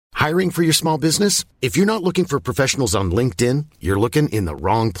Hiring for your small business? If you're not looking for professionals on LinkedIn, you're looking in the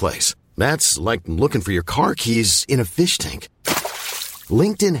wrong place. That's like looking for your car keys in a fish tank.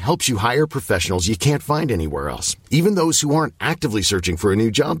 LinkedIn helps you hire professionals you can't find anywhere else, even those who aren't actively searching for a new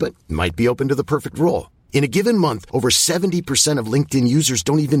job but might be open to the perfect role. In a given month, over 70% of LinkedIn users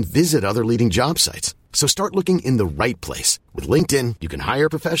don't even visit other leading job sites. So start looking in the right place. With LinkedIn, you can hire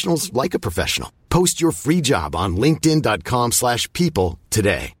professionals like a professional. Post your free job on linkedin.com/people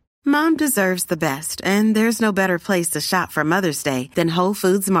today. Mom deserves the best, and there's no better place to shop for Mother's Day than Whole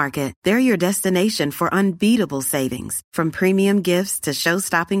Foods Market. They're your destination for unbeatable savings, from premium gifts to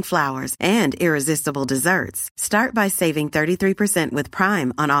show-stopping flowers and irresistible desserts. Start by saving 33% with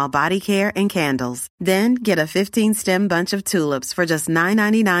Prime on all body care and candles. Then get a 15-stem bunch of tulips for just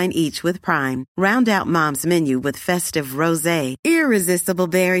 $9.99 each with Prime. Round out Mom's menu with festive rosé, irresistible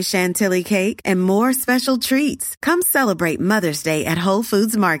berry chantilly cake, and more special treats. Come celebrate Mother's Day at Whole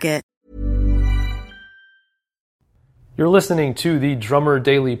Foods Market. You're listening to the Drummer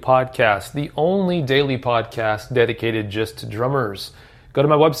Daily Podcast, the only daily podcast dedicated just to drummers. Go to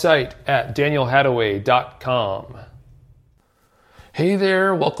my website at danielhadaway.com. Hey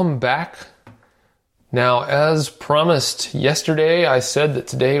there, welcome back. Now, as promised yesterday, I said that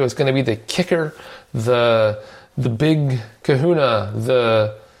today was going to be the kicker, the big kahuna,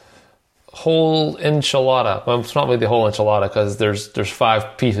 the whole enchilada. Well, it's not really the whole enchilada because there's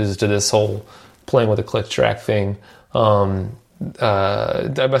 5 pieces to this whole playing with a click track thing. I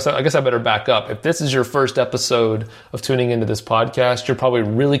guess I better back up. If this is your first episode of tuning into this podcast, you're probably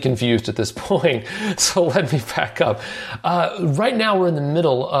really confused at this point. So let me back up. Right now we're in the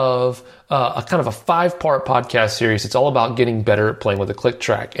middle of a kind of a 5-part podcast series. It's all about getting better at playing with a click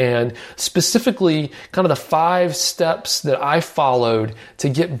track, and specifically kind of the 5 steps that I followed to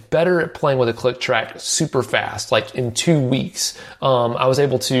get better at playing with a click track super fast, like in 2 weeks. I was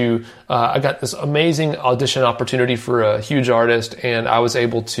able to, I got this amazing audition opportunity for a huge artist, and I was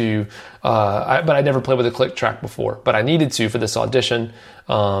able to, but I never played with a click track before, but I needed to for this audition.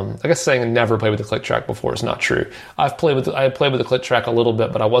 I guess saying I never played with a click track before is not true. I played with the click track a little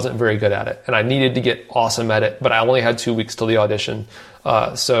bit, but I wasn't very good at it, and I needed to get awesome at it, but I only had 2 weeks till the audition.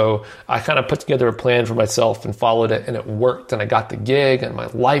 So I kind of put together a plan for myself and followed it, and it worked, and I got the gig, and my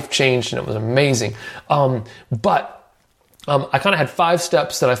life changed, and it was amazing. But I kind of had 5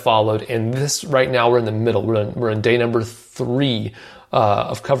 steps that I followed, and this right now we're in the middle. We're in day number 3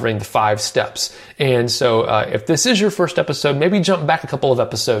 of covering the 5 steps. And so if this is your first episode, maybe jump back a couple of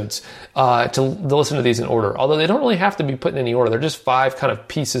episodes to listen to these in order. Although they don't really have to be put in any order. They're just 5 kind of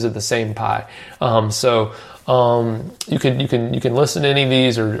pieces of the same pie. So you can listen to any of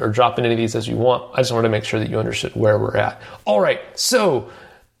these or drop in any of these as you want. I just wanted to make sure that you understood where we're at. All right, so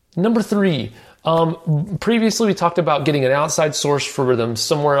number 3. Previously we talked about getting an outside source for rhythm,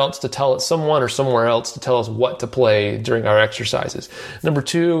 someone or somewhere else to tell us what to play during our exercises. Number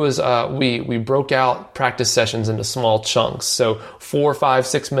 2 was we broke out practice sessions into small chunks. So 4, 5,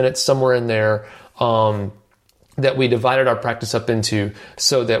 6 minutes, somewhere in there, that we divided our practice up into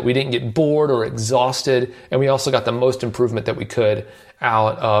so that we didn't get bored or exhausted, and we also got the most improvement that we could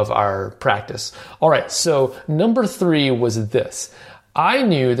out of our practice. All right, so number 3 was this. I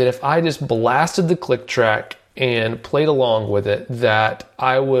knew that if I just blasted the click track and played along with it, that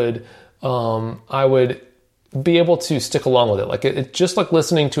I would be able to stick along with it. Like it's just like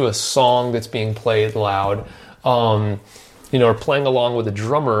listening to a song that's being played loud, or playing along with a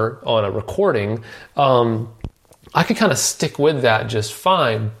drummer on a recording. I could kind of stick with that just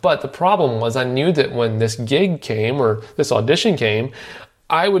fine. But the problem was I knew that when this gig came or this audition came,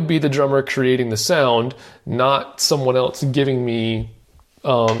 I would be the drummer creating the sound, not someone else giving me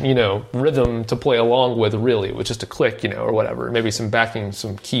rhythm to play along with, really. It was just a click, or whatever. Maybe some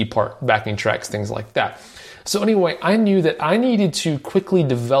key part, backing tracks, things like that. So anyway, I knew that I needed to quickly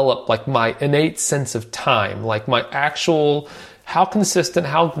develop like my innate sense of time, like my actual, how consistent,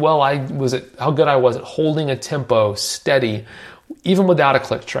 how good I was at holding a tempo steady, even without a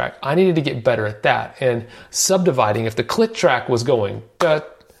click track. I needed to get better at that. And subdividing, if the click track was going,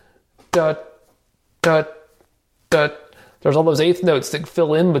 dut, dut, dut, dut, there's all those eighth notes that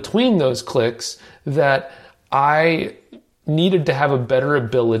fill in between those clicks that I needed to have a better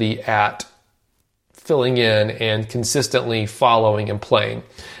ability at filling in and consistently following and playing.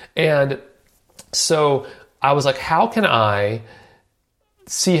 And so I was like, how can I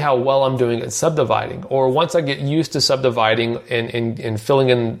see how well I'm doing at subdividing? Or once I get used to subdividing and filling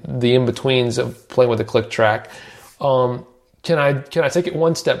in the in-betweens of playing with a click track, can I take it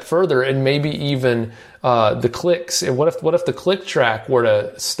one step further and maybe even the clicks? And what if the click track were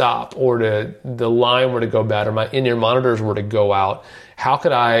to stop, or the line were to go bad, or my in-ear monitors were to go out? How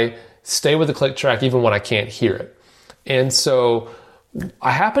could I stay with the click track even when I can't hear it? And so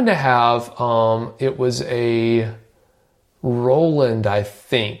I happen to have it was a Roland, I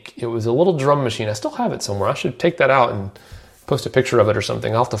think. It was a little drum machine. I still have it somewhere. I should take that out and post a picture of it or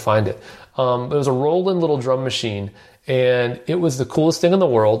something. I'll have to find it. It was a Roland little drum machine, and it was the coolest thing in the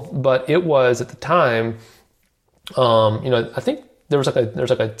world. But it was, at the time, I think there's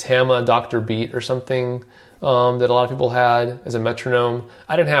like a Tama Dr. Beat or something that a lot of people had as a metronome.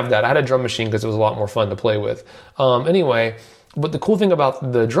 I didn't have that. I had a drum machine because it was a lot more fun to play with. Anyway, but the cool thing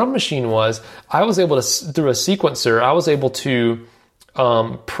about the drum machine was I was able to, through a sequencer, I was able to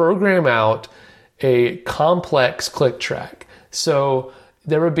program out a complex click track. So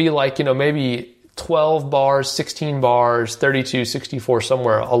there would be like, maybe 12 bars, 16 bars, 32, 64,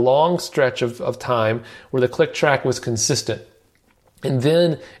 somewhere, a long stretch of time where the click track was consistent. And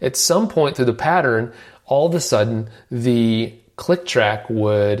then at some point through the pattern, all of a sudden the click track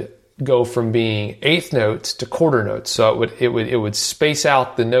would go from being eighth notes to quarter notes. So it would space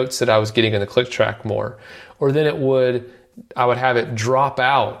out the notes that I was getting in the click track more. Or then I would have it drop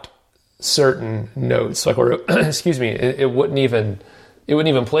out certain notes, like, or excuse me, it wouldn't even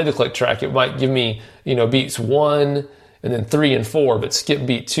play the click track. It might give me, beats 1 and then 3 and 4, but skip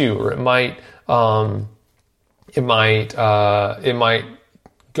beat 2, or it might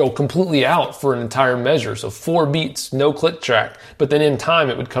go completely out for an entire measure. So 4 beats, no click track, but then in time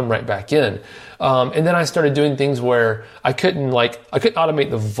it would come right back in. And then I started doing things where I couldn't automate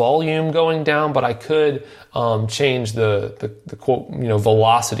the volume going down, but I could change the quote,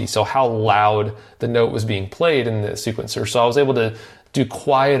 velocity. So how loud the note was being played in the sequencer. So I was able to do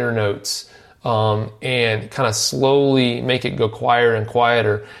quieter notes, and kind of slowly make it go quieter and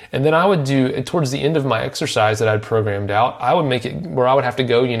quieter. And then I would do, towards the end of my exercise that I'd programmed out, I would make it where I would have to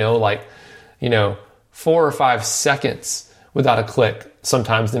go, 4 or 5 seconds without a click.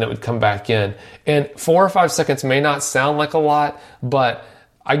 Sometimes then it would come back in. And 4 or 5 seconds may not sound like a lot, but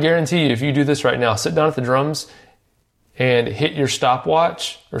I guarantee you, if you do this right now, sit down at the drums and hit your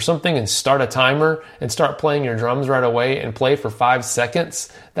stopwatch or something and start a timer and start playing your drums right away and play for 5 seconds,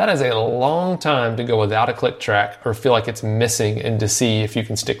 that is a long time to go without a click track or feel like it's missing, and to see if you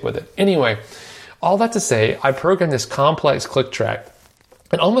can stick with it. Anyway, all that to say, I programmed this complex click track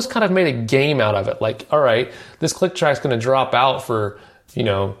and almost kind of made a game out of it. Like, all right, this click track's going to drop out for,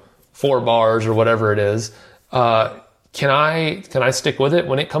 4 bars or whatever it is. Can I stick with it?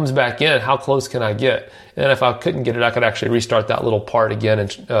 When it comes back in, how close can I get? And if I couldn't get it, I could actually restart that little part again, and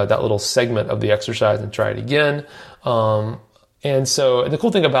that little segment of the exercise, and try it again. And so the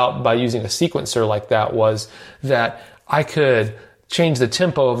cool thing by using a sequencer like that was that I could change the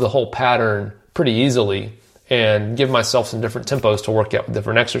tempo of the whole pattern pretty easily and give myself some different tempos to work out with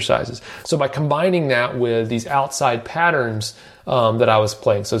different exercises. So by combining that with these outside patterns that I was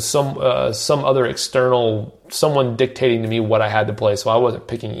playing, so some other external, someone dictating to me what I had to play, so I wasn't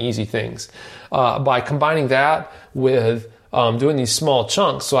picking easy things. By combining that with doing these small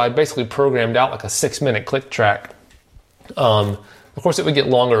chunks, so I basically programmed out like a 6-minute click track. Of course, it would get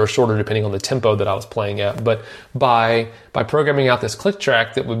longer or shorter depending on the tempo that I was playing at. But by programming out this click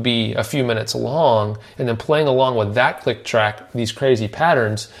track that would be a few minutes long, and then playing along with that click track, these crazy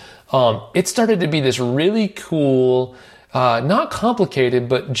patterns, it started to be this really cool, not complicated,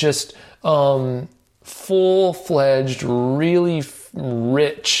 but just full-fledged, really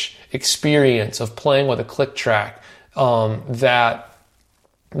rich experience of playing with a click track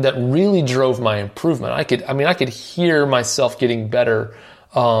that really drove my improvement. I could hear myself getting better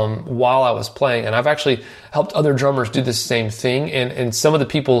while I was playing, and I've actually helped other drummers do the same thing. And some of the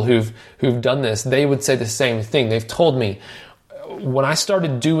people who've done this, they would say the same thing. They've told me, when I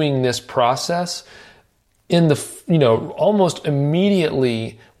started doing this process, almost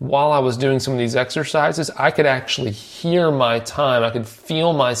immediately while I was doing some of these exercises, I could actually hear my time. I could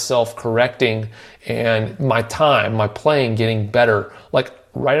feel myself correcting, and my playing getting better, like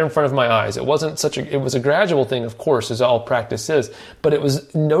right in front of my eyes. It was a gradual thing, of course, as all practice is, but it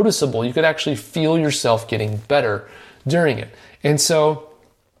was noticeable. You could actually feel yourself getting better during it. And so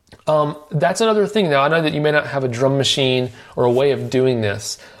that's another thing. Now, I know that you may not have a drum machine or a way of doing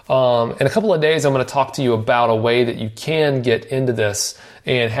this. In a couple of days, I'm going to talk to you about a way that you can get into this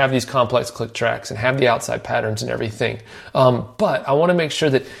and have these complex click tracks and have the outside patterns and everything. But I want to make sure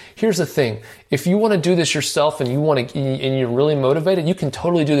that, here's the thing. If you want to do this yourself and you're really motivated, you can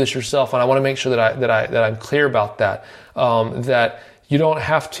totally do this yourself. And I want to make sure that I'm clear about that. That you don't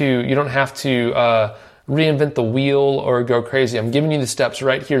have to reinvent the wheel or go crazy. I'm giving you the steps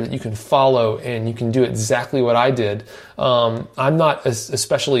right here that you can follow, and you can do exactly what I did. I'm not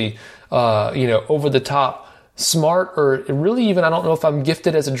especially, over the top smart, or really even, I don't know if I'm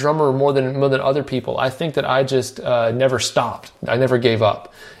gifted as a drummer more than other people. I think that I just never stopped. I never gave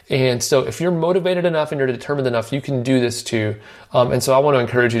up. And so if you're motivated enough and you're determined enough, you can do this too. And so I want to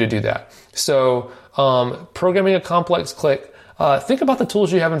encourage you to do that. So programming a complex click, think about the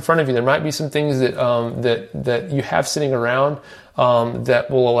tools you have in front of you. There might be some things that you have sitting around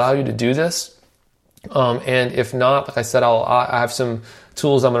that will allow you to do this. And if not, like I said, I have some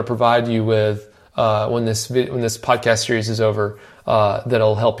tools I'm going to provide you with when this podcast series is over,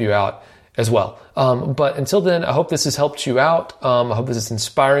 that'll help you out as well. But until then, I hope this has helped you out. I hope this is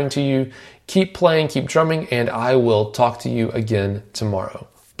inspiring to you. Keep playing, keep drumming, and I will talk to you again tomorrow.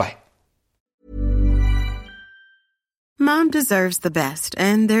 Bye. Mom deserves the best,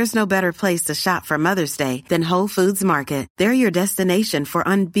 and there's no better place to shop for Mother's Day than Whole Foods Market. They're your destination for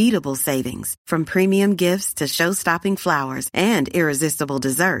unbeatable savings, from premium gifts to show-stopping flowers and irresistible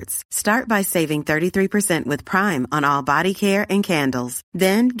desserts. Start by saving 33% with Prime on all body care and candles.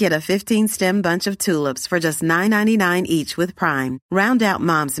 Then get a 15-stem bunch of tulips for just $9.99 each with Prime. Round out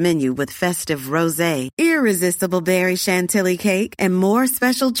Mom's menu with festive rosé, irresistible berry chantilly cake, and more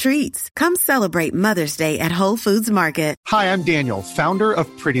special treats. Come celebrate Mother's Day at Whole Foods Market. Hi, I'm Daniel, founder of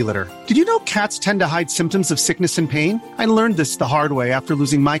Pretty Litter. Did you know cats tend to hide symptoms of sickness and pain? I learned this the hard way after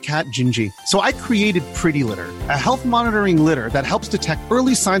losing my cat, Gingy. So I created Pretty Litter, a health monitoring litter that helps detect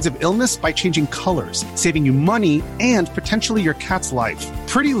early signs of illness by changing colors, saving you money and potentially your cat's life.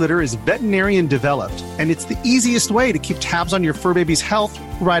 Pretty Litter is veterinarian developed, and it's the easiest way to keep tabs on your fur baby's health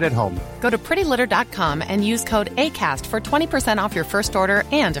right at home. Go to prettylitter.com and use code ACAST for 20% off your first order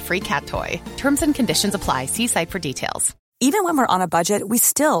and a free cat toy. Terms and conditions apply. See site for details. Even when we're on a budget, we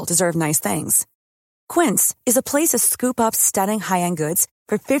still deserve nice things. Quince is a place to scoop up stunning high-end goods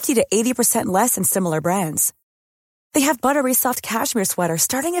for 50 to 80% less than similar brands. They have buttery soft cashmere sweaters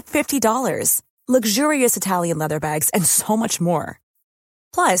starting at $50, luxurious Italian leather bags, and so much more.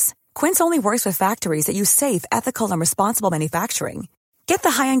 Plus, Quince only works with factories that use safe, ethical, and responsible manufacturing. Get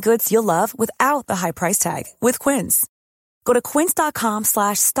the high-end goods you'll love without the high price tag with Quince. Go to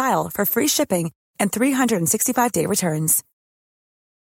quince.com/style for free shipping and 365-day returns.